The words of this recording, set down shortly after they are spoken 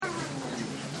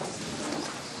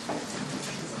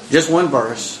Just one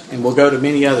verse, and we'll go to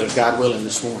many others, God willing,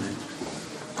 this morning.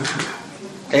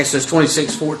 Exodus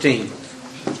 26:14.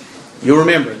 You'll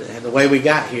remember that the way we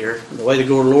got here, the way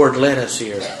the Lord led us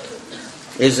here,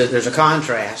 is that there's a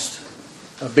contrast,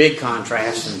 a big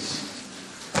contrast, and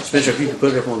Spencer, if you could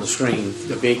put it up on the screen,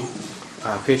 the big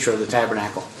picture of the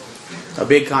tabernacle. A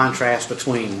big contrast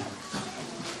between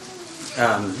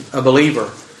a believer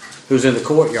who's in the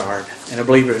courtyard and a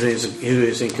believer who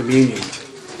is in communion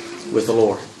with the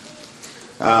Lord.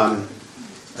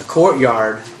 A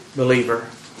courtyard believer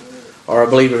or a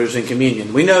believer who's in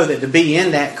communion. We know that to be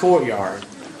in that courtyard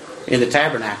in the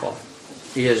tabernacle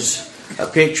is a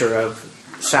picture of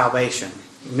salvation.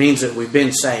 It means that we've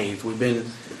been saved.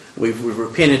 We've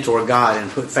repented toward God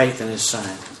and put faith in His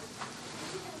Son.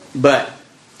 But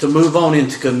to move on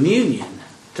into communion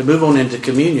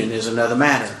is another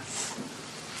matter.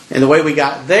 And the way we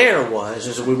got there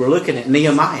is we were looking at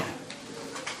Nehemiah.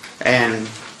 And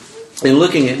in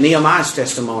looking at Nehemiah's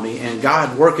testimony and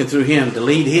God working through him to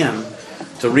lead him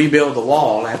to rebuild the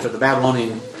wall after at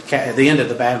the end of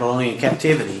the Babylonian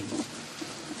captivity,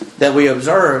 that we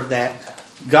observed that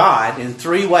God in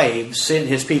 3 waves sent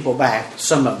His people back,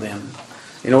 some of them,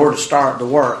 in order to start the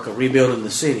work of rebuilding the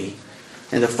city.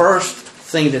 And the first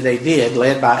thing that they did,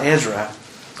 led by Ezra,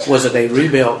 was that they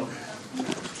rebuilt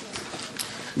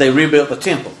the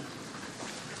temple.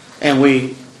 And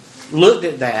we looked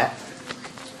at that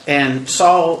and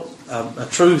saw a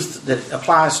truth that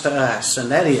applies to us, and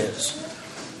that is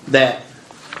that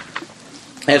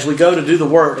as we go to do the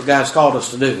work that God's called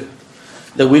us to do,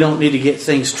 that we don't need to get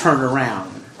things turned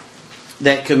around.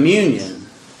 That communion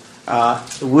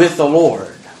with the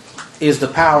Lord is the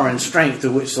power and strength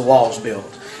through which the wall is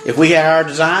built. If we had our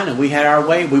design and we had our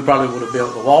way, we probably would have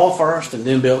built the wall first and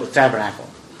then built the tabernacle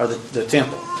or the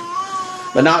temple.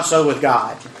 But not so with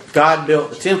God. God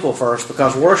built the temple first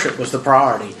because worship was the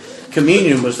priority.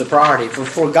 Communion was the priority.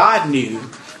 For God knew,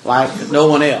 like no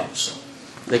one else,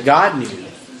 that God knew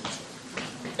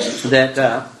that,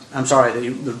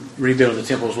 the rebuilding the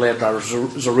temple was led by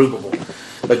Zerubbabel.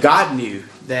 But God knew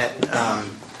that,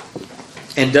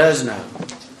 and does know,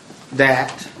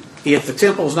 that if the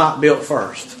temple is not built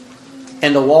first,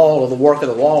 and the work of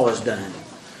the wall is done,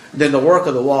 then the work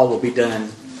of the wall will be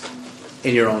done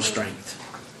in your own strength.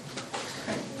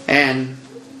 And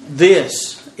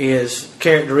this is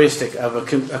characteristic of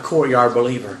a courtyard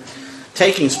believer.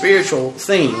 Taking spiritual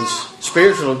things,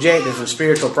 spiritual objectives and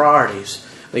spiritual priorities,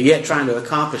 but yet trying to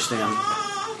accomplish them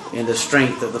in the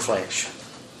strength of the flesh.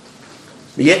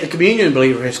 But yet the communion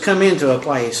believer has come into a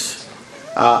place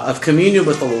of communion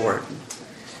with the Lord,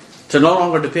 to no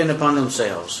longer depend upon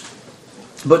themselves,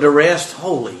 but to rest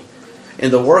wholly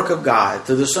in the work of God,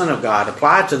 through the Son of God,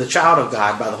 applied to the child of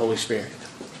God by the Holy Spirit.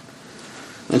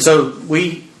 And so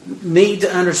we need to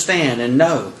understand and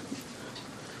know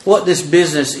what this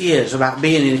business is about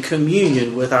being in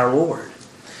communion with our Lord.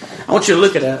 I want you to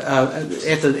look at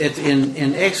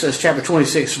in Exodus chapter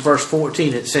 26, verse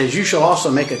 14. It says, "You shall also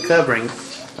make a covering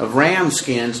of ram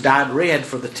skins dyed red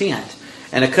for the tent,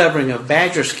 and a covering of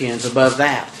badger skins above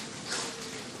that."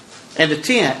 And the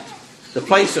tent, the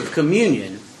place of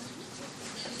communion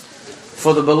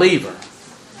for the believer,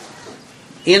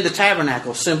 in the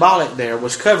tabernacle, symbolic there,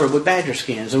 was covered with badger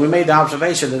skins. And we made the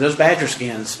observation that those badger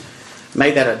skins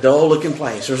made that a dull-looking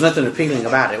place. There was nothing appealing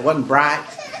about it. It wasn't bright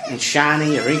and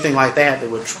shiny or anything like that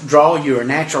would draw you or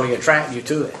naturally attract you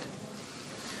to it.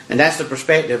 And that's the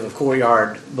perspective of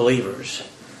courtyard believers.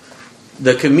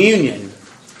 The communion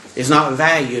is not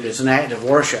valued as an act of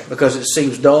worship because it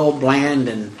seems dull, bland,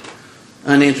 and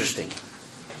uninteresting.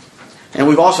 And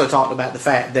we've also talked about the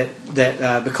fact that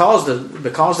because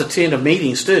the tent of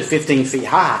meeting stood 15 feet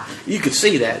high, you could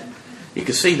see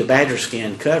the badger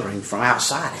skin covering from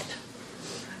outside it.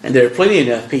 And there are plenty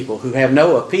enough people who have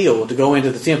no appeal to go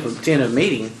into the tent of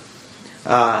meeting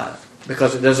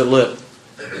because it doesn't look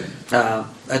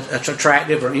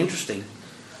attractive or interesting,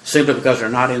 simply because they're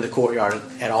not in the courtyard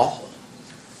at all,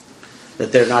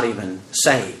 that they're not even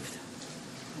saved.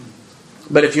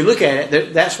 But if you look at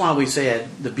it, that's why we said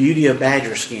the beauty of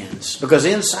badger skins. Because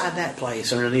inside that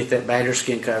place, underneath that badger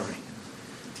skin covering,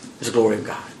 is the glory of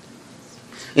God.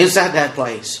 Inside that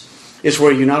place is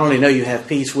where you not only know you have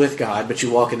peace with God, but you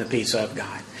walk in the peace of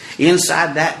God.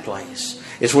 Inside that place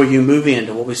is where you move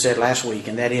into what we said last week,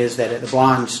 and that is that at the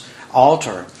bronze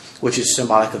altar, which is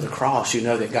symbolic of the cross, you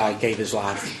know that God gave His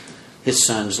life, His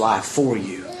Son's life for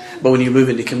you. But when you move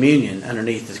into communion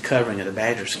underneath the covering of the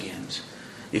badger skins,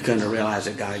 you come to realize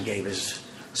that God gave His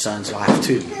Son's life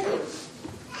too.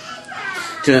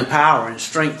 To empower and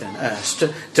strengthen us,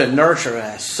 to nurture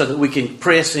us so that we can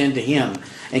press into Him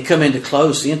and come into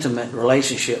close, intimate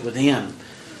relationship with Him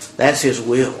That's His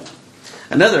will.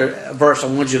 Another verse I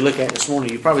wanted you to look at this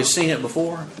morning. You've probably seen it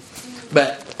before,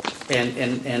 but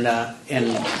and I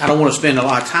don't want to spend a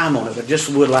lot of time on it, but just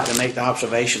would like to make the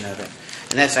observation of it.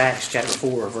 And that's Acts chapter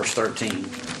 4, verse 13.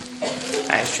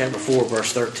 Acts chapter 4,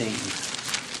 verse 13.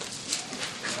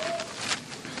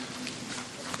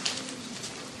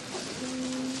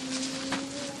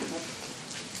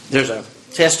 There's a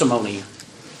testimony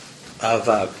of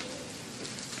a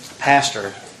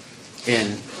pastor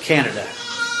in Canada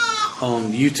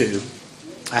on YouTube.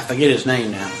 I forget his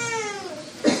name now.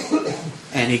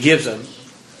 And he gives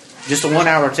just a 1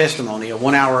 hour testimony, a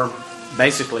 1 hour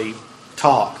basically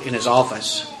talk in his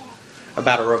office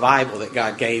about a revival that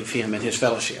God gave him in his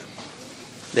fellowship.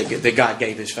 That God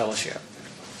gave his fellowship.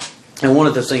 And one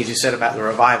of the things he said about the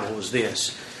revival was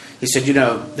this. He said,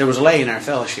 there was a lady in our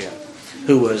fellowship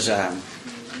who was a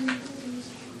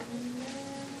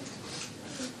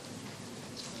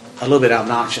little bit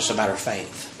obnoxious about her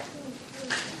faith.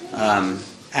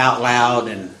 Out loud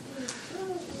and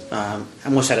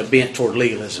almost had a bent toward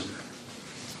legalism.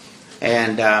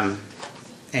 And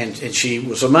she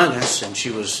was among us, and she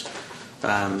was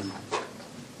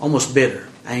almost bitter,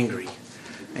 angry,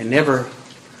 and never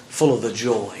full of the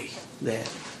joy that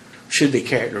should be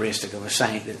characteristic of a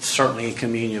saint that's certainly in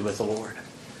communion with the Lord.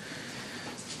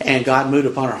 And God moved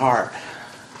upon her heart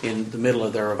in the middle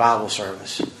of their revival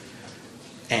service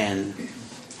and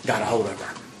got a hold of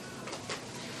her.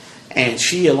 And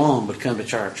she alone would come to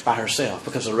church by herself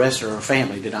because the rest of her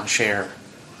family did not share,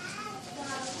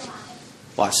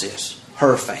 watch this,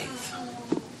 her faith.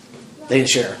 They didn't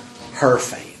share her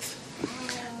faith.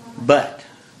 But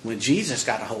when Jesus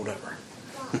got a hold of her,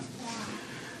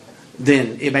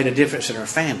 then it made a difference in her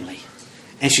family.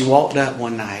 And she walked up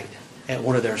one night at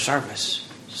one of their services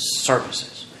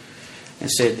and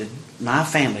said that my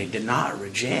family did not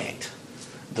reject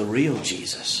the real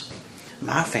Jesus.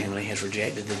 My family has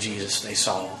rejected the Jesus they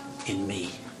saw in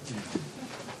me.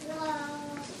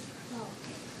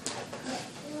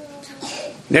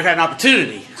 Never had an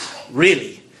opportunity,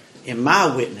 really, in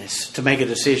my witness to make a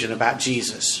decision about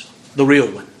Jesus, the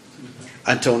real one,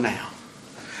 until now.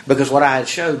 Because what I had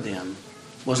showed them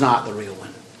was not the real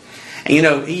one.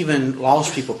 And even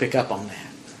lost people pick up on that.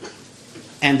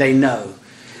 And they know.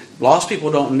 Lost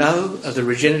people don't know of the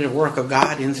regenerative work of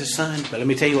God in His Son, but let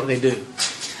me tell you what they do.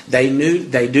 They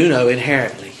do know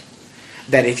inherently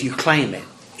that if you claim it,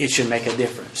 it should make a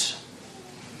difference.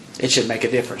 It should make a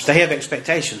difference. They have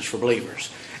expectations for believers.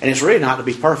 And it's really not to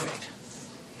be perfect,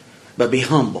 but be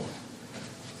humble.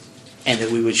 And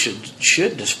that we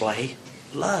should display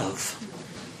love.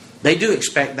 They do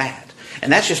expect that.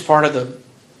 And that's just part of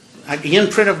the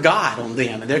imprint of God on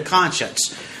them and their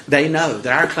conscience. They know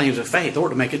that our claims of faith ought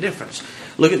to make a difference.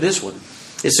 Look at this one.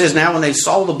 It says, now when they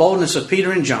saw the boldness of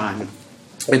Peter and John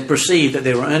and perceived that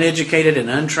they were uneducated and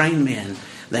untrained men,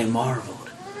 they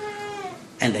marveled.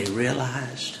 And they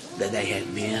realized that they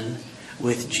had been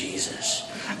with Jesus.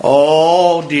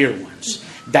 Oh, dear ones.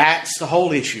 That's the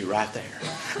whole issue right there.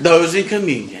 Those in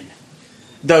communion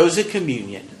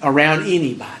around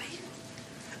anybody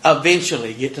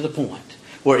eventually get to the point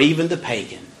where even the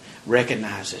pagan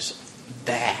recognizes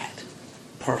that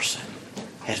person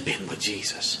has been with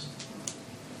Jesus.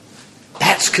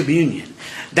 That's communion.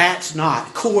 That's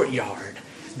not courtyard.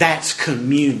 That's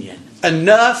communion.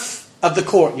 Enough of the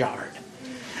courtyard.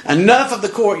 Enough of the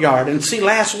courtyard. And see,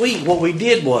 last week what we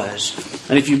did was,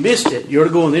 and if you missed it, you ought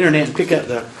to go on the internet and pick up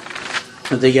the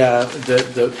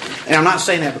and I'm not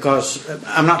saying that because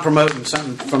I'm not promoting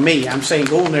something from me. I'm saying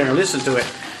go in there and listen to it,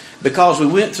 because we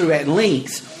went through at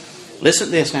length. Listen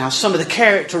to this now. Some of the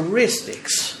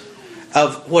characteristics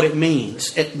of what it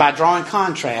means by drawing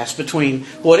contrast between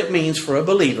what it means for a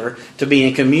believer to be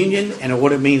in communion and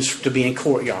what it means to be in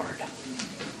courtyard.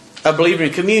 A believer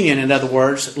in communion, in other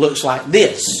words, looks like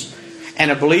this.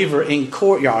 And a believer in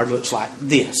courtyard looks like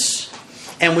this.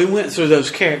 And we went through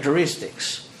those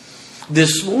characteristics.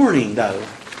 This morning, though,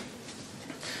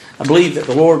 I believe that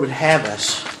the Lord would have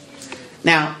us.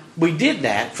 Now, we did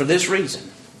that for this reason.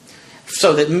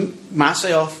 So that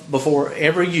myself, before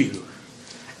ever you,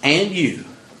 and you,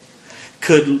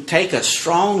 could take a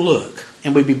strong look,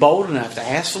 and we'd be bold enough to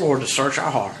ask the Lord to search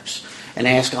our hearts and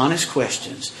ask honest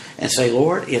questions and say,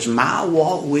 Lord, is my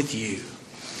walk with you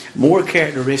more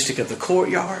characteristic of the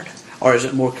courtyard, or is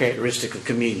it more characteristic of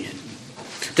communion?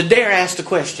 To dare ask the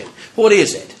question, what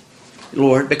is it,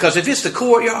 Lord? Because if it's the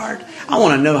courtyard, I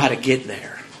want to know how to get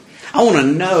there. I want to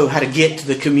know how to get to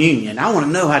the communion. I want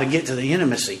to know how to get to the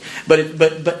intimacy.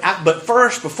 But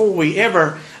first, before we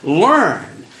ever learn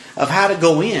of how to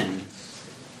go in,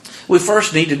 we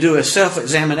first need to do a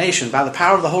self-examination by the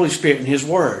power of the Holy Spirit and His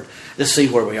Word to see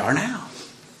where we are now.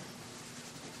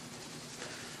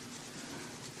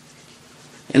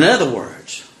 In other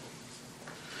words,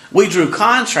 we drew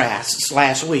contrasts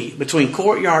last week between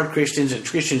courtyard Christians and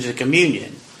Christians in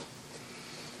communion.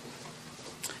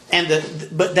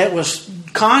 But that was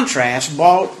contrast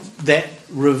that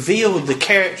revealed the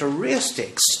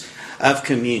characteristics of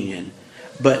communion,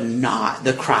 but not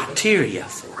the criteria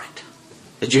for it.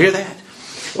 Did you hear that?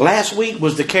 Last week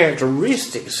was the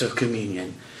characteristics of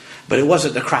communion, but it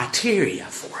wasn't the criteria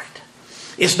for it.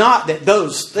 It's not that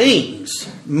those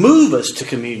things move us to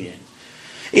communion.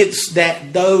 It's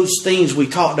that those things we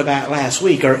talked about last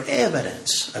week are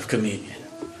evidence of communion.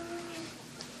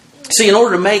 See, in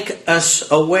order to make us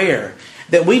aware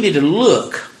that we need to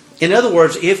look, in other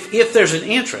words, if there's an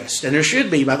interest, and there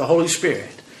should be by the Holy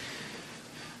Spirit,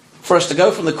 for us to go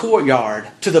from the courtyard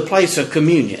to the place of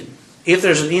communion, if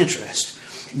there's an interest,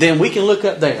 then we can look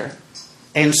up there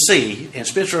and see, and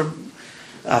Spencer,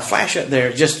 flash up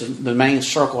there just the main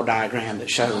circle diagram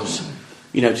that shows,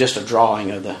 just a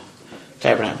drawing of the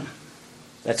tabernacle.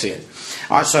 That's it.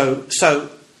 All right,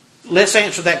 so let's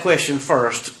answer that question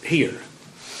first here.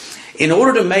 In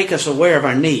order to make us aware of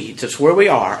our needs, it's where we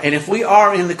are, and if we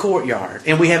are in the courtyard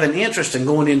and we have an interest in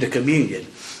going into communion,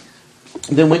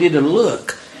 then we need to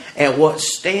look at what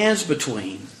stands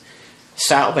between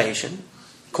salvation,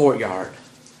 courtyard,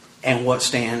 and what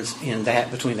stands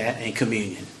between that and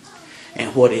communion.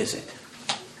 And what is it?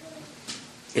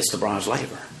 It's the bronze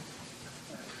laver.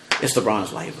 It's the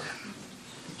bronze laver.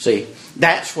 See,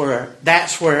 that's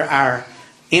where our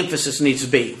emphasis needs to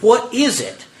be. What is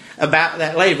it about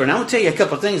that laver? And I'm going to tell you a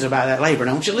couple of things about that laver. And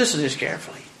I want you to listen to this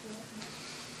carefully.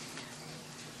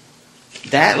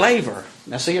 That laver,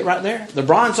 now see it right there? The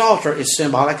bronze altar is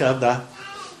symbolic of the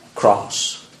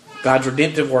cross. God's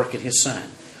redemptive work in His Son.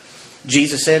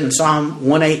 Jesus said in Psalm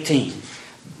 118,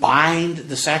 bind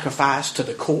the sacrifice to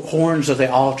the horns of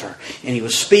the altar. And He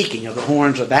was speaking of the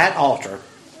horns of that altar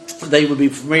they would be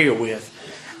familiar with,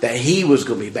 that He was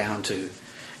going to be bound to.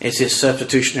 It's His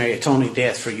substitutionary atoning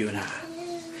death for you and I.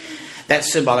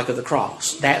 That's symbolic of the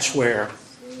cross. That's where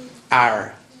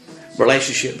our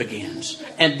relationship begins.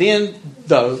 And then,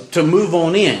 though, to move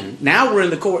on in, now we're in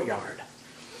the courtyard.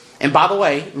 And by the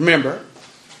way, remember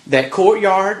that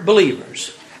courtyard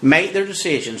believers make their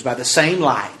decisions by the same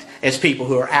light as people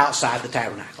who are outside the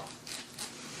tabernacle.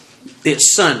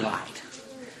 It's sunlight.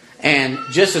 And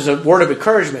just as a word of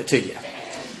encouragement to you,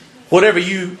 whatever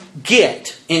you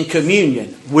get in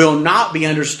communion will not be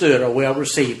understood or well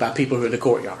received by people who are in the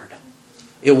courtyard.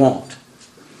 It won't.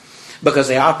 Because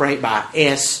they operate by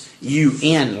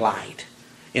S-U-N light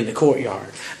in the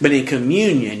courtyard. But in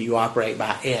communion, you operate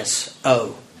by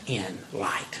S-O-N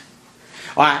light.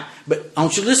 All right, but I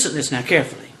want you to listen to this now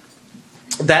carefully.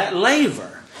 That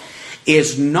laver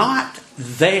is not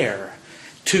there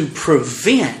to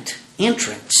prevent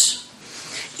entrance.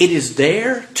 It is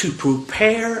there to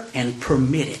prepare and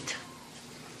permit it.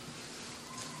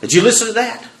 Did you listen to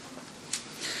that?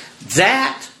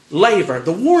 That laver,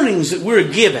 the warnings that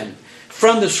we're given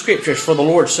from the Scriptures for the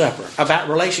Lord's Supper about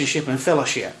relationship and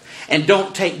fellowship, and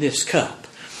don't take this cup,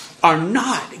 are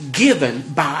not given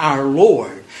by our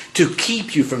Lord to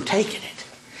keep you from taking it.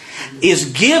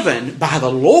 Is given by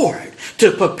the Lord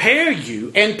to prepare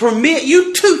you and permit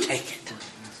you to take it.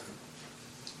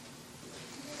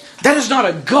 That is not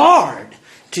a guard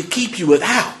to keep you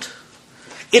without.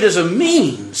 It is a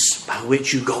means by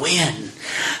which you go in.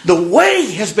 The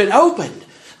way has been opened.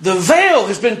 The veil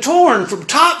has been torn from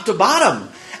top to bottom.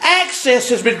 Access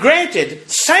has been granted.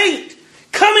 Saint,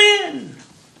 come in,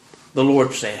 the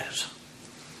Lord says.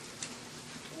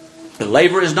 The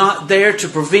laver is not there to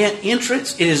prevent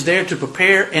entrance. It is there to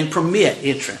prepare and permit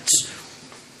entrance.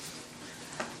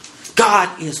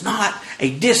 God is not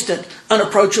a distant,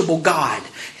 unapproachable God.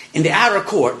 In the outer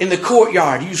court, in the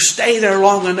courtyard, you stay there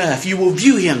long enough, you will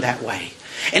view Him that way.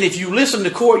 And if you listen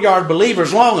to courtyard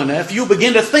believers long enough, you'll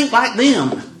begin to think like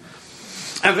them.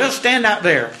 And they'll stand out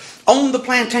there on the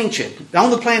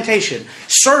plantation,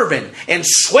 serving and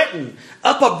sweating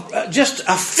up just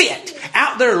a fit,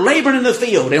 out there laboring in the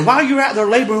field. And while you're out there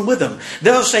laboring with them,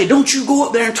 they'll say, don't you go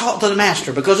up there and talk to the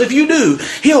master, because if you do,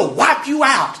 he'll wipe you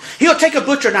out. He'll take a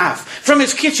butcher knife from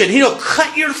his kitchen. He'll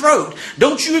cut your throat.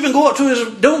 Don't you even go up to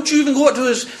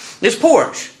his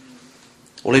porch.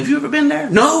 Well, have you ever been there?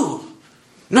 No,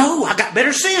 I got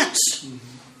better sense.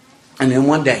 And then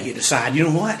one day you decide, you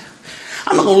know what?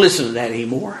 I'm not going to listen to that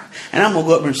anymore. And I'm going to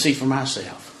go up there and see for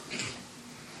myself.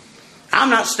 I'm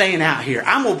not staying out here.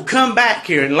 I'm going to come back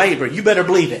here and labor. You better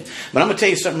believe it. But I'm going to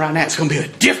tell you something right now. It's going to be a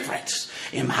difference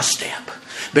in my step.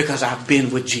 because I've been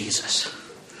with Jesus.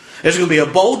 There's going to be a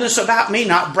boldness about me,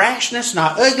 not brashness,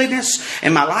 not ugliness.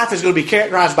 And my life is going to be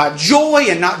characterized by joy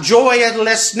and not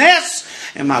joylessness.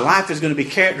 And my life is going to be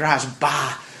characterized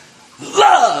by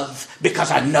love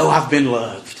because I know I've been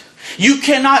loved. You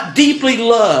cannot deeply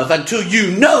love until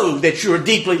you know that you're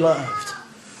deeply loved.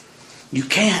 You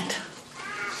can't.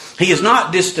 He is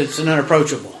not distant and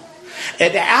unapproachable.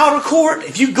 At the outer court,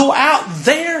 if you go out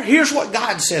there, here's what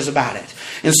God says about it.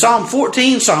 In Psalm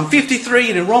 14, Psalm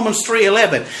 53, and in Romans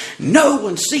 3:11, no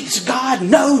one seeks God,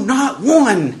 no, not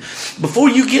one. Before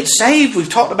you get saved, we've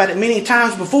talked about it many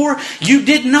times before, you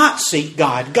did not seek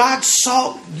God. God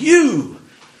sought you.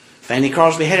 Fanny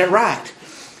Crosby had it right.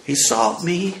 He sought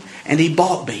me and He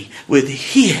bought me with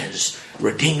His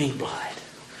redeeming blood.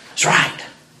 That's right.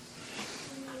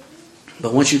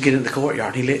 But once you get in the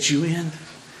courtyard, He lets you in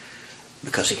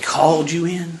because He called you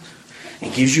in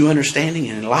and gives you understanding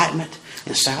and enlightenment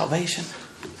and salvation.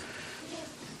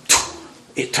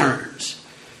 It turns.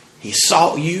 He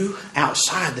sought you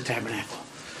outside the tabernacle.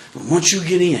 And once you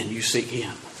get in, you seek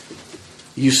Him.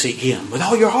 You seek Him with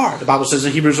all your heart. The Bible says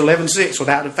in Hebrews 11:6,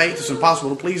 without the faith it's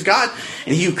impossible to please God.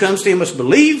 And he who comes to Him must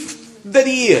believe that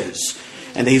He is.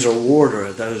 And He's a rewarder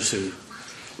of those who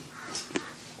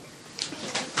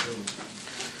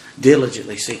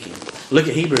diligently seek Him. Look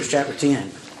at Hebrews chapter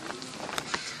 10.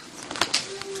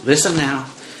 Listen now.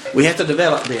 We have to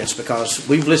develop this because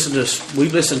we've listened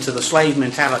to the slave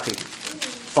mentality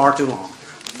far too long.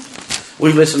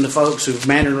 We've listened to folks who've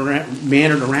meandered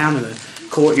around in the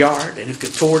courtyard and have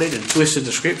contorted and twisted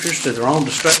the Scriptures to their own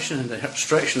destruction and the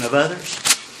destruction of others,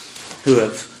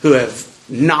 who have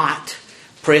not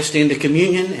pressed into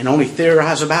communion and only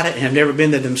theorize about it and have never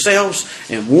been there themselves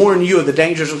and warn you of the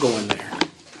dangers of going there.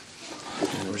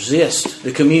 And resist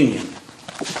the communion.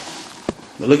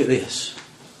 But look at this.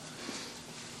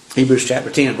 Hebrews chapter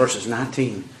 10, verses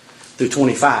 19 through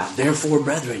 25. Therefore,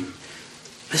 brethren,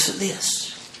 listen to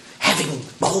this. Having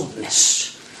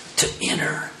boldness to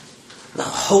enter the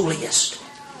holiest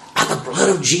by the blood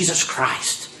of Jesus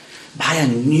Christ, by a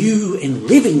new and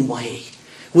living way,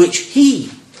 which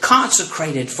He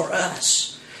consecrated for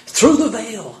us through the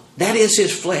veil, that is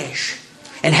His flesh,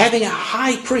 and having a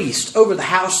high priest over the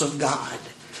house of God,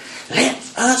 let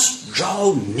us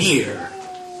draw near.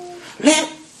 Let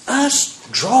us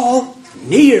draw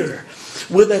near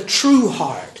with a true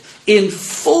heart in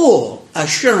full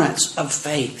assurance of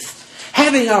faith,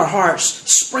 having our hearts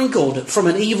sprinkled from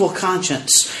an evil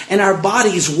conscience and our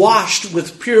bodies washed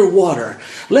with pure water.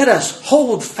 Let us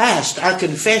hold fast our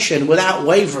confession without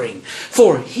wavering,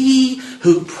 for He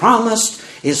who promised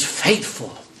is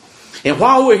faithful. And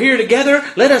while we're here together,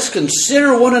 let us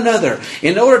consider one another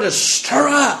in order to stir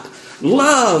up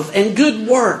love and good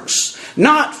works,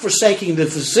 not forsaking the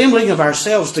assembling of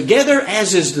ourselves together,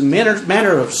 as is the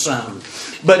manner of some,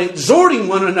 but exhorting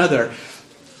one another,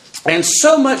 and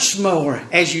so much more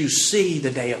as you see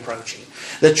the day approaching.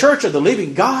 The Church of the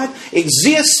Living God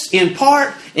exists in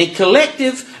part in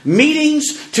collective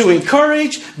meetings to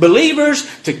encourage believers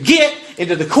to get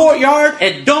into the courtyard,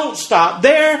 and don't stop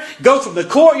there. Go from the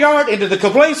courtyard into the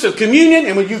place of communion,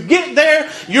 and when you get there,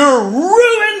 you're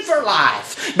ruined for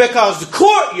life, because the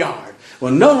courtyard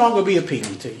will no longer be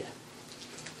appealing to you.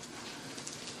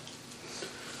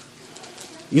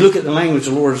 You look at the language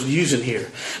the Lord is using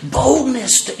here.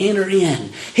 Boldness to enter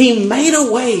in. He made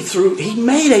a way.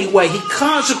 He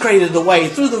consecrated the way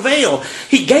through the veil.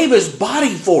 He gave His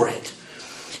body for it.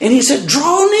 And He said,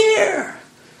 draw near.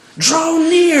 Draw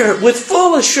near with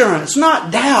full assurance, not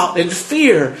doubt and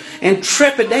fear and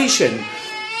trepidation,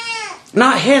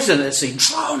 not hesitancy.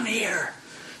 Draw near.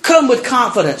 Come with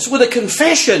confidence, with a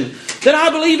confession that I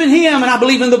believe in Him and I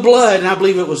believe in the blood and I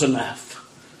believe it was enough.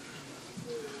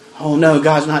 Oh no,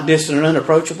 God's not distant or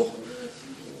unapproachable.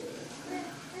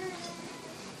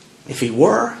 If He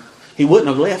were, He wouldn't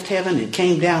have left heaven and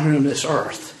came down here on this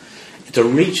earth to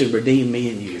reach and redeem me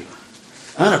and you.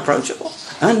 Unapproachable?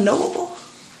 Unknowable?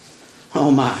 Oh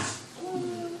my.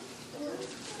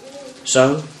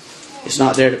 So, it's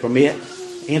not there to permit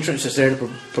entrance, it's there to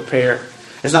prepare.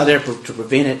 It's not there to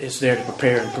prevent it, it's there to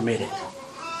prepare and permit it.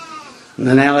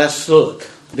 And now let's look.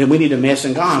 Then we need a mess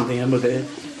and gone then with the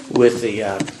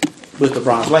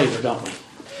bronze laver, don't we?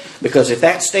 Because if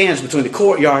that stands between the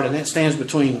courtyard and that stands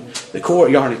between the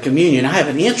courtyard and communion, I have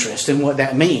an interest in what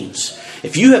that means.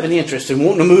 If you have an interest in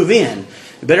wanting to move in,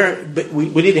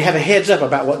 we need to have a heads up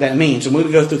about what that means. And we're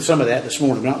going to go through some of that this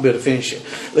morning. We're not going to be able to finish it.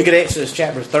 Look at Exodus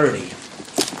chapter 30.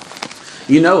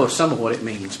 You know some of what it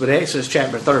means, but Exodus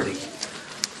chapter 30.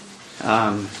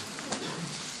 And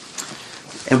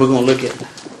we're going to look at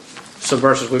some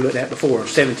verses we looked at before,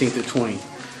 17 through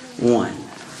 21.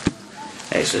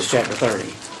 Exodus chapter 30,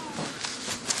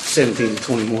 17 to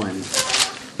 21.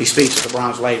 He speaks of the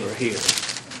bronze laver here.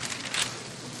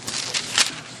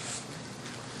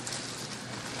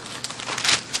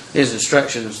 His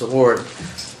instructions the Lord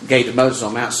gave to Moses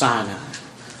on Mount Sinai.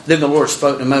 Then the Lord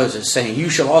spoke to Moses, saying, "You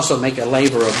shall also make a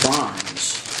laver of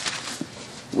bronze,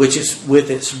 which is with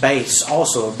its base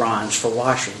also of bronze for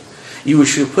washing. You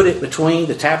shall put it between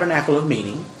the tabernacle of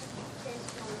meeting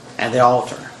and the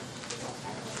altar."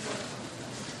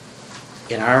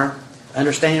 In our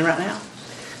understanding right now,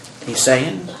 he's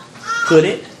saying, put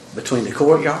it between the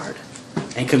courtyard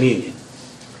and communion.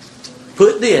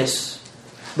 Put this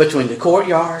between the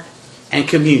courtyard and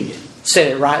communion. Set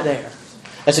it right there.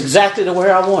 That's exactly the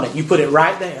way I want it. You put it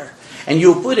right there. And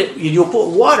you'll put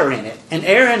water in it. And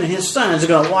Aaron and his sons are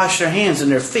going to wash their hands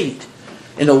and their feet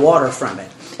in the water from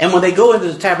it. And when they go into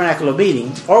the tabernacle of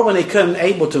meeting, or when they come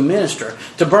able to minister,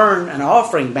 to burn an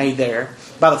offering made there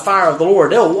by the fire of the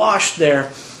Lord,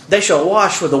 they shall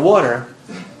wash with the water,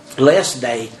 lest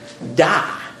they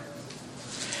die.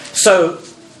 So,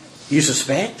 you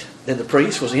suspect that the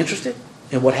priest was interested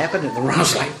in what happened in the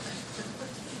bronze laver?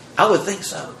 I would think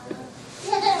so.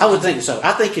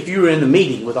 I think if you were in the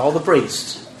meeting with all the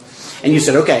priests, and you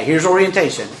said, okay, here's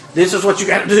orientation. This is what you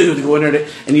got to do to go in there.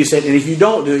 And you said, and if you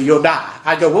don't do it, you'll die.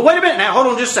 I'd go, well, wait a minute now. Hold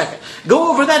on just a second.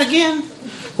 Go over that again.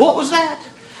 What was that?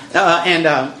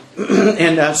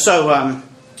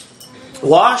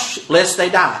 Wash lest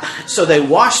they die. So they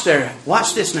wash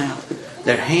watch this now,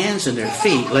 their hands and their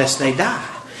feet lest they die.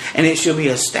 And it shall be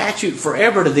a statute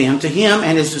forever to them, to him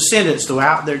and his descendants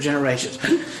throughout their generations.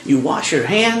 You wash your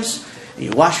hands and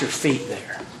you wash your feet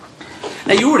there.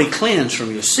 Now you already cleansed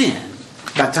from your sin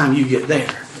by the time you get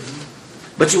there.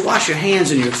 But you wash your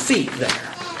hands and your feet there.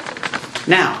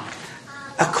 Now,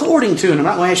 according to, and I'm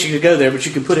not going to ask you to go there, but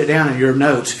you can put it down in your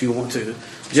notes if you want to,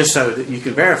 just so that you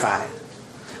can verify it.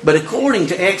 But according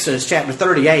to Exodus chapter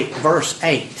 38, verse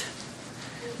 8,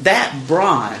 that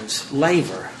bronze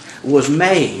laver was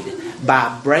made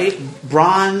by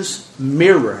bronze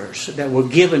mirrors that were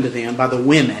given to them by the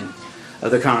women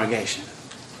of the congregation.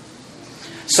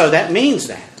 So that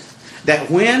means that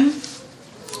when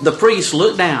the priest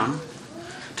looked down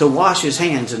to wash his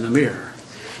hands in the mirror,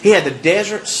 he had the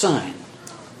desert sun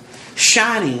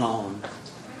shining on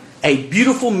a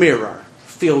beautiful mirror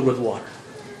filled with water.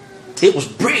 It was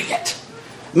brilliant.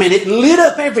 Man, it lit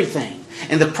up everything.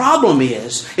 And the problem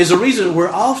is the reason we're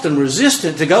often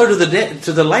resistant to go to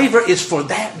the laver is for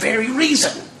that very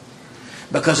reason.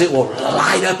 Because it will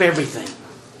light up everything.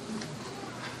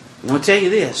 I'm going to tell you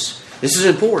this. This is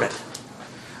important.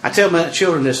 I tell my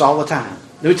children this all the time.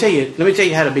 Let me tell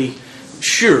you how to be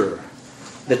sure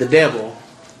that the devil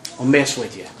will mess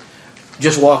with you.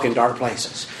 Just walk in dark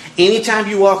places. Anytime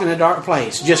you walk in a dark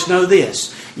place, just know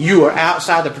this. You are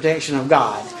outside the protection of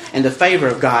God and the favor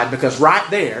of God, because right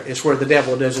there is where the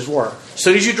devil does his work. As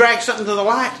soon as you drag something to the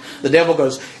light, the devil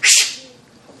goes shh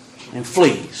and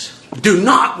flees. Do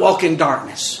not walk in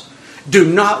darkness. Do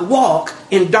not walk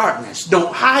in darkness.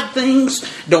 Don't hide things.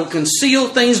 Don't conceal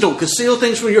things. Don't conceal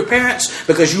things from your parents,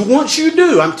 because once you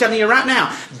do, I'm telling you right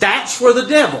now, that's where the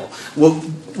devil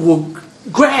will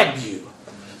grab you,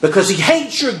 because he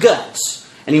hates your guts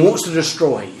and he wants to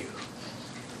destroy you.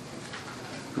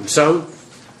 And so,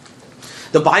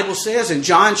 the Bible says in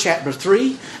John chapter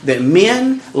 3 that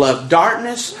men love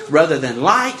darkness rather than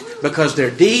light because their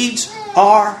deeds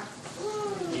are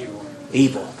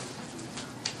evil.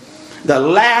 The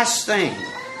last thing,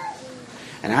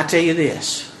 and I tell you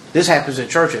this happens in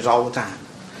churches all the time.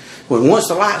 Once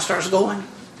the light starts going,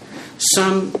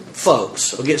 some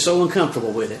folks will get so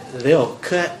uncomfortable with it, they'll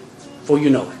cut before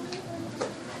you know it,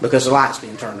 because the light's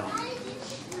being turned on.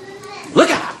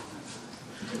 Look out!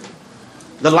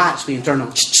 The light's being turned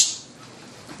on.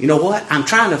 You know what? I'm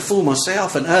trying to fool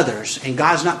myself and others, and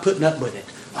God's not putting up with it.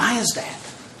 Why is that?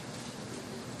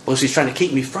 Well, is he trying to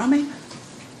keep me from him?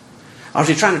 Or is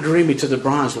he trying to bring me to the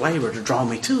bronze laver to draw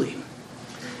me to him?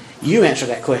 You answer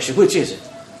that question. Which is it?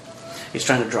 He's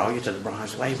trying to draw you to the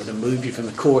bronze laver, to move you from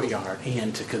the courtyard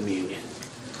into communion.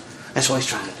 That's what he's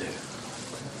trying to do.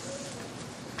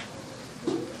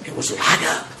 It was light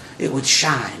up. It would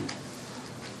shine.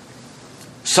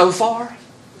 So far,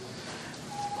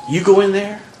 you go in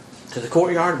there to the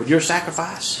courtyard with your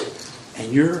sacrifice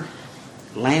and your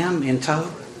lamb in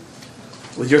tow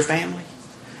with your family,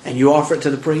 and you offer it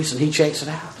to the priest and he checks it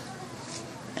out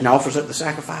and offers up the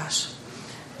sacrifice.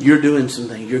 You're doing some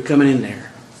things. You're coming in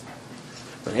there.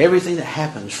 But everything that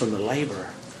happens from the laver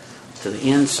to the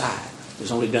inside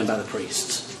is only done by the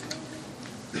priests.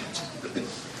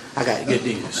 I got good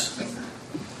news.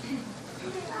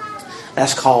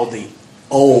 That's called the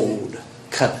Old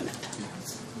Covenant.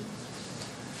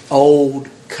 old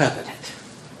covenant.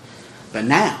 But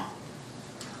now,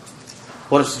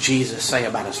 what does Jesus say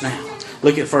about us now?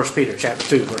 Look at 1 Peter chapter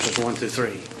 2, verses 1 through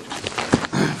 3.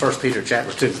 1 Peter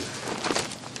chapter 2.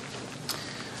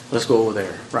 Let's go over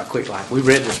there right quick. Like we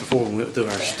read this before when we went through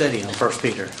our study on 1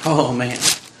 Peter. Oh, man.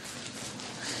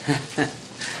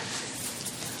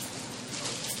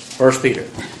 1 Peter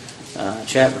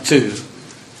chapter 2.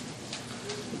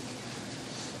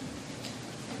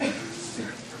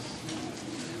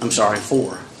 I'm sorry,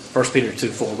 4. 1 Peter 2,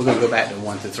 4. We're going to go back to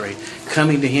 1 through 3.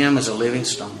 Coming to him as a living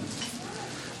stone,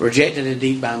 rejected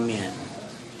indeed by men.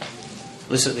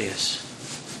 Listen to this.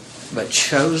 But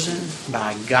chosen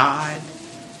by God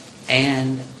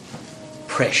and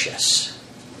precious.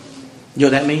 You know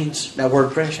what that means? That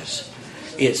word precious?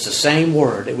 It's the same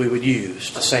word that we would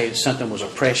use to say something was a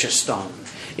precious stone.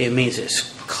 It means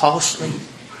it's costly,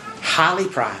 highly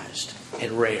prized,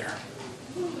 and rare.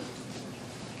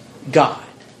 God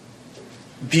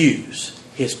views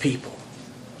His people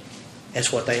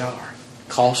as what they are.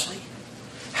 Costly,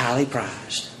 highly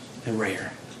prized, and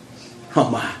rare. Oh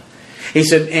my. He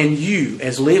said, and you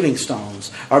as living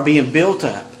stones are being built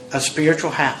up a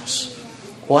spiritual house.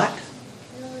 What?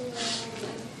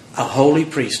 A holy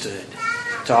priesthood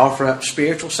to offer up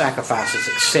spiritual sacrifices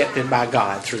accepted by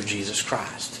God through Jesus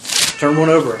Christ. Turn one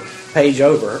page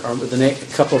over, or the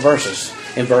next couple of verses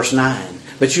in verse 9.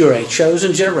 But you are a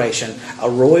chosen generation, a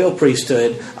royal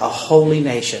priesthood, a holy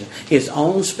nation, His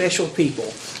own special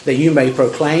people, that you may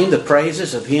proclaim the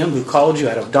praises of Him who called you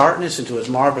out of darkness into His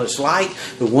marvelous light,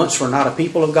 who once were not a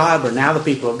people of God, but now the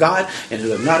people of God, and who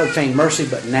have not obtained mercy,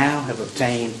 but now have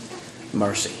obtained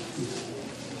mercy.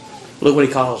 Look what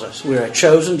He calls us. We're a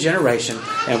chosen generation,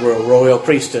 and we're a royal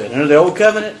priesthood. Under the old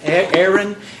covenant,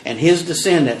 Aaron and his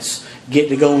descendants get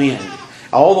to go in.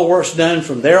 All the work's done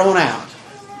from there on out,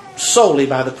 solely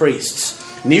by the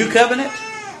priests. New covenant,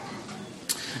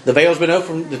 the veil's been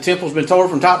opened, the temple's been torn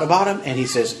from top to bottom, and He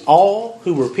says, all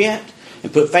who repent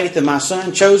and put faith in my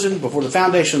Son, chosen before the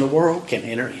foundation of the world, can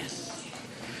enter in.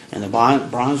 And the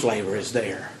bronze laver is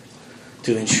there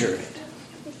to ensure it.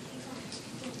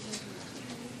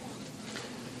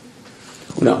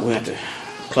 No, we have to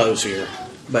close here,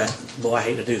 but boy, I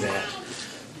hate to do that.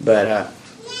 But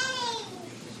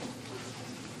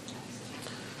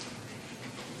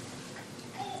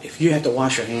if you have to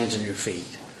wash your hands and your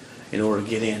feet in order to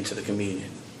get into the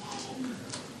communion,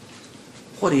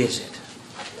 what is it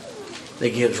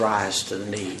that gives rise to the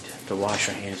need to wash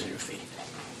your hands and your feet?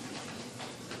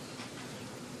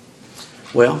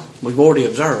 Well, we've already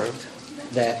observed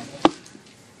that,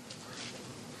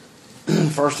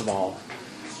 first of all,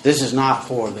 this is not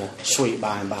for the sweet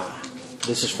by and by.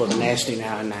 This is for the nasty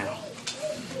now and now.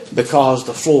 Because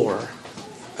the floor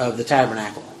of the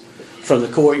tabernacle, from the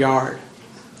courtyard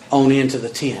on into the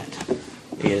tent,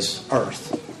 is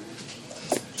earth.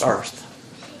 It's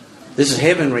earth. This is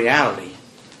heaven reality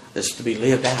that's to be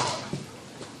lived out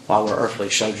while we're earthly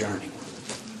sojourning.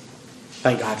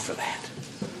 Thank God for that.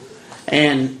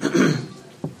 And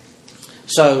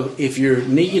so if you're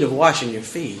in need of washing your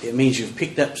feet, it means you've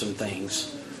picked up some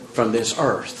things from this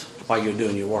earth while you're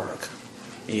doing your work,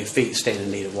 and your feet stand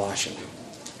in need of washing.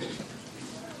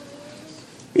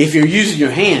 If you're using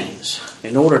your hands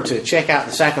in order to check out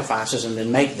the sacrifices and then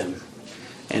make them,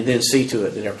 and then see to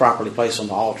it that they're properly placed on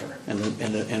the altar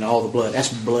and all the blood,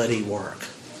 that's bloody work.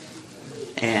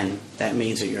 And that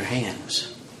means that your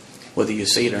hands, whether you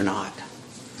see it or not,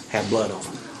 have blood on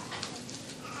them.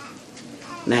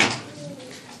 Now,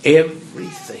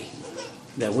 everything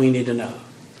that we need to know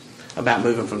about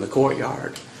moving from the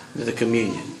courtyard to the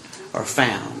communion are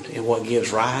found in what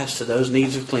gives rise to those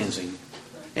needs of cleansing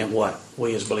and what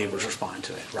we as believers respond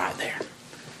to it right there.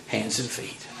 Hands and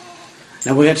feet.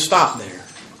 Now we have to stop there.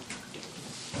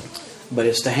 But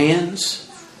it's the hands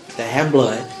that have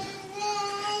blood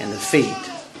and the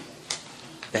feet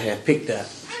that have picked up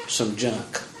some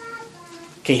junk.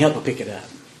 Can't help but pick it up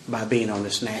by being on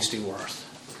this nasty earth.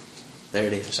 There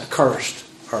it is, a cursed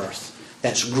earth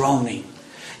that's groaning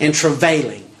and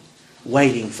travailing,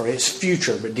 waiting for its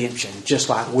future redemption, just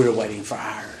like we're waiting for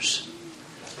ours.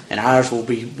 And ours will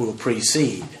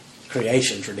precede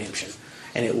creation's redemption,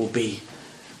 and it will be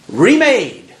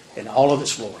remade in all of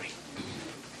its glory.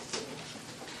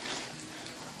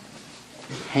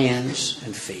 Hands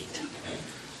and feet.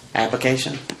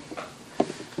 Application.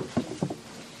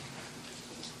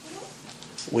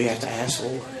 We have to ask the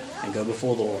Lord and go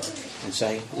before the Lord and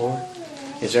say, Lord,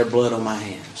 is there blood on my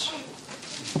hands?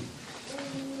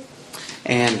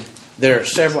 And there are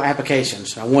several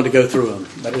applications. I wanted to go through them,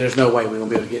 but there's no way we're going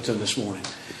to be able to get to them this morning.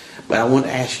 But I want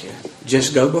to ask you,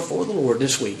 just go before the Lord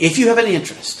this week. If you have an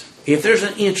interest if there's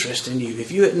an interest in you,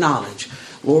 if you acknowledge,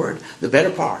 Lord, the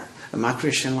better part of my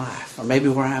Christian life, or maybe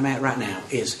where I'm at right now,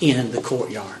 is in the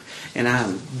courtyard, and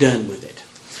I'm done with it.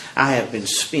 I have been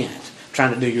spent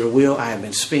trying to do your will. I have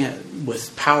been spent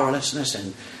with powerlessness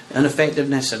and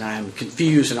ineffectiveness, and I am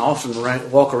confused and often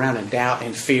walk around in doubt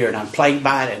and fear, and I'm plagued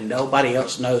by it, and nobody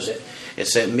else knows it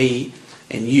except me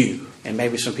and you, and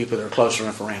maybe some people that are close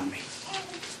enough around me.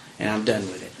 And I'm done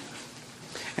with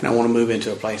it. And I want to move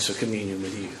into a place of communion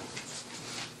with you.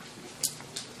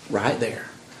 Right there,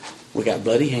 we got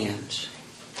bloody hands,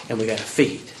 and we got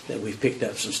feet that we've picked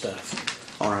up some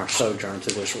stuff on our sojourn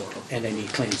through this world, and they need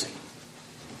cleansing.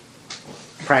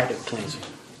 Practical cleansing.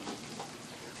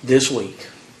 This week,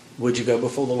 would you go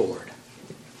before the Lord?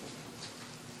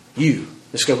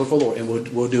 Let's go before the Lord, and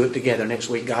we'll do it together next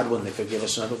week, God willing, if He'll give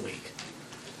us another week.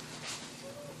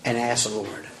 And ask the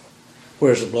Lord,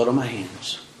 where's the blood on my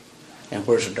hands? And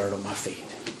where's the dirt on my feet?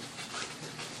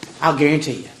 I'll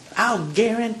guarantee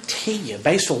you,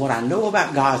 based on what I know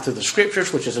about God through the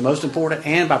Scriptures, which is the most important,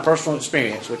 and by personal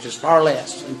experience, which is far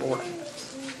less important,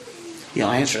 He'll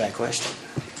answer that question.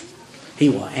 He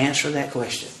will answer that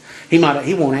question. He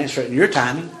won't answer it in your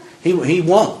timing. He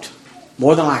won't,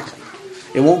 more than likely.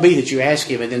 It won't be that you ask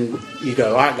Him and then you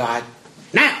go, all right, God,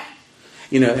 now!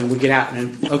 And we get out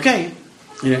and, okay,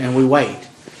 and we wait.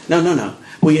 No.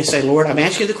 We just say, Lord, I'm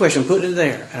asking you the question, put it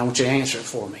there, and I want you to answer it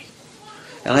for me.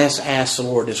 And let's ask the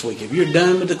Lord this week, if you're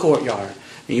done with the courtyard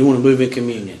and you want to move in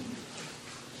communion,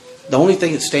 the only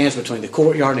thing that stands between the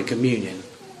courtyard and communion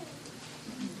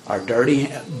are dirty,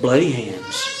 bloody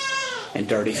hands and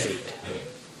dirty feet.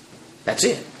 That's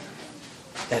it.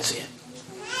 That's it.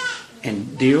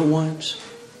 And dear ones,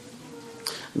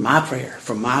 my prayer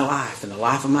for my life and the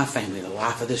life of my family, the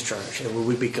life of this church, and will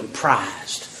we be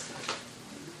comprised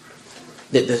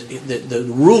that the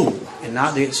rule and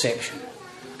not the exception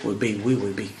would be we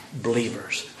would be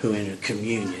believers who are in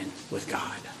communion with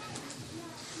God.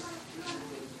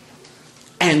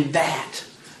 And that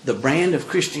the brand of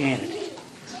Christianity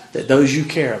that those you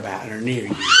care about and are near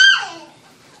you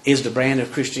is the brand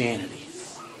of Christianity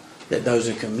that those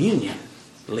in communion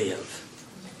live,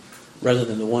 rather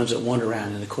than the ones that wander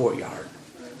around in the courtyard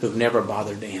who've never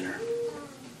bothered to enter.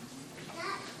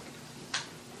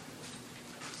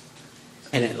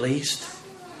 And at least,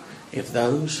 if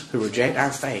those who reject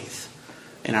our faith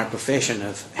and our profession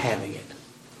of having it,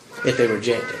 if they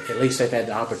reject it, at least they've had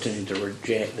the opportunity to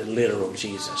reject the literal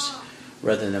Jesus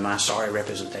rather than my sorry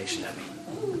representation of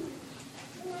Him.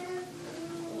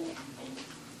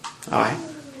 All right?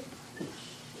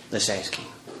 Let's ask Him.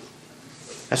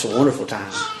 That's a wonderful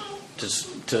time to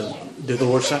do the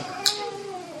Lord's Supper.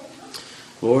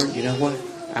 Lord, you know what?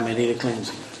 I'm in need of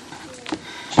cleansing.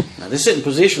 Now, this isn't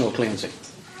positional cleansing.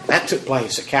 That took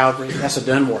place at Calvary. That's a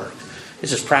done work.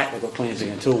 This is practical cleansing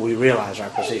until we realize our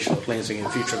positional cleansing in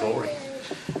future glory.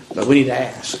 But we need to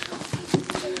ask.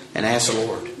 And ask the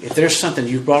Lord, if there's something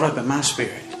you've brought up in my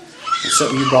spirit, and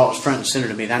something you brought front and center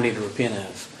to me that I need to repent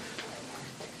of,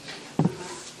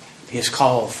 His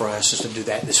call for us is to do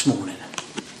that this morning.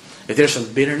 If there's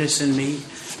some bitterness in me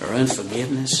or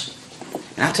unforgiveness,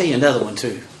 and I'll tell you another one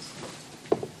too.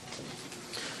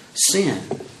 Sin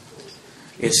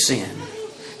is sin.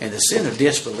 And the sin of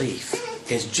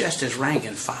disbelief is just as rank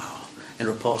and foul and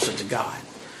repulsive to God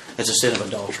as the sin of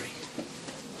adultery.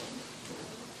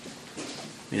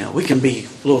 We can be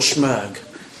a little smug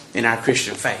in our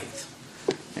Christian faith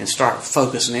and start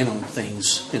focusing in on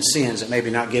things and sins that maybe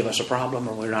not give us a problem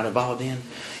or we're not involved in.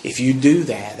 If you do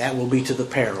that, that will be to the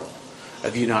peril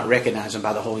of you not recognizing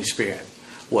by the Holy Spirit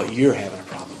what you're having a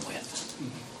problem with.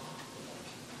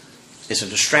 It's a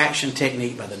distraction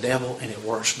technique by the devil, and it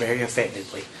works very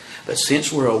effectively. But since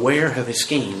we're aware of his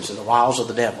schemes and the wiles of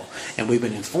the devil, and we've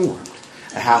been informed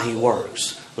of how he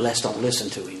works, let's don't listen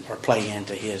to him or play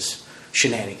into his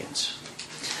shenanigans.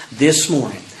 This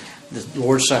morning, the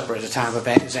Lord's Supper is a time of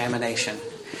examination.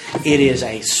 It is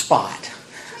a spot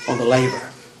on the laver,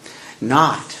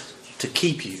 not to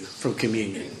keep you from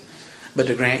communion, but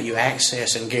to grant you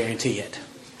access and guarantee it.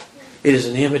 It is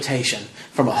an invitation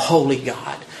from a holy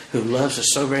God who loves us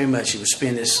so very much He would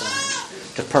spend His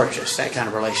Son to purchase that kind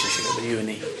of relationship with you and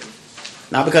me.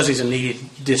 Not because He's a needy,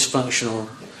 dysfunctional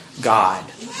God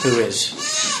who is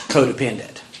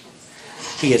codependent.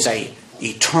 He is an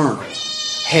eternal,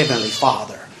 heavenly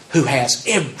Father who has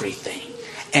everything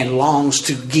and longs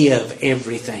to give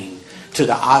everything to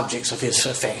the objects of His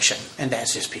affection, and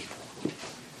that's His people.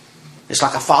 It's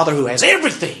like a father who has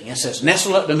everything and says,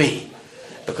 nestle up to me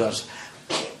because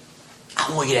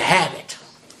I want you to have it.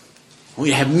 I want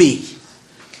you to have me.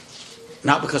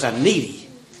 Not because I'm needy,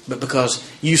 but because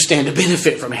you stand to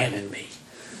benefit from having me.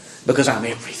 Because I'm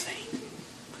everything.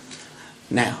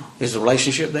 Now, is the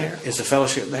relationship there? Is the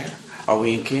fellowship there? Are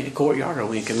we in courtyard? Are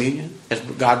we in communion? Has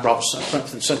God brought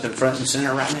something front and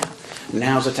center right now?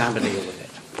 Now's the time to deal with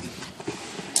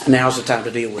it. Now's the time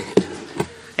to deal with it.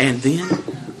 And then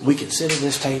we can sit at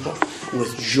this table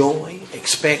with joy,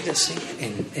 expectancy,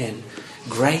 and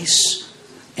grace,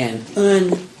 and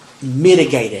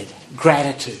unmitigated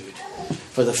gratitude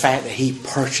for the fact that He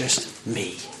purchased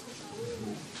me.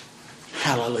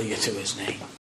 Hallelujah to His name.